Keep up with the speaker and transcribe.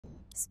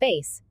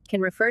Space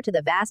can refer to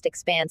the vast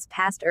expanse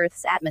past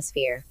Earth's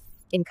atmosphere,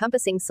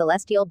 encompassing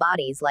celestial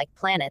bodies like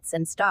planets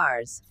and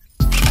stars.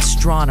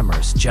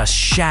 Astronomers just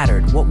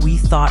shattered what we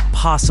thought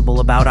possible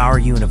about our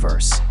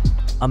universe.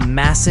 A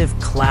massive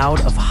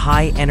cloud of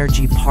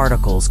high-energy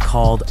particles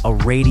called a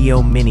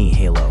radio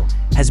mini-halo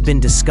has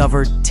been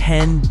discovered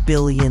 10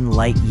 billion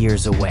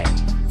light-years away,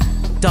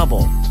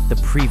 double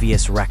the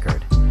previous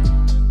record.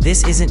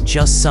 This isn't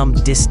just some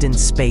distant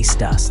space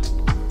dust.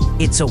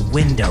 It's a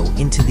window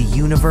into the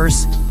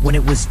universe when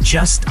it was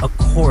just a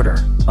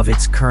quarter of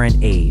its current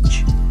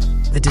age.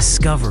 The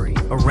discovery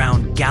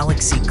around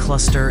galaxy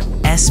cluster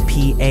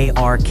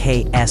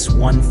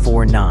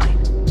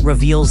SPARKS-149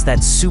 reveals that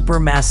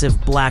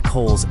supermassive black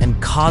holes and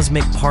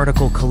cosmic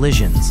particle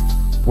collisions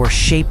were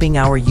shaping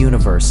our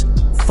universe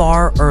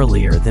far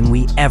earlier than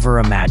we ever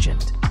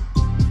imagined.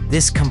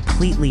 This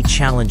completely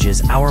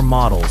challenges our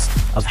models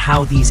of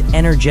how these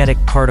energetic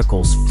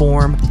particles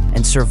form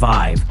and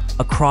survive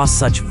across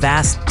such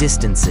vast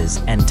distances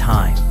and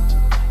time.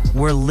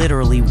 We're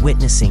literally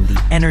witnessing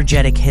the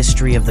energetic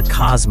history of the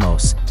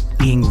cosmos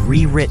being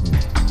rewritten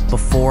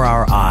before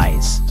our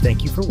eyes.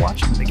 Thank you for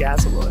watching The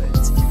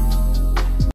Gazaloids.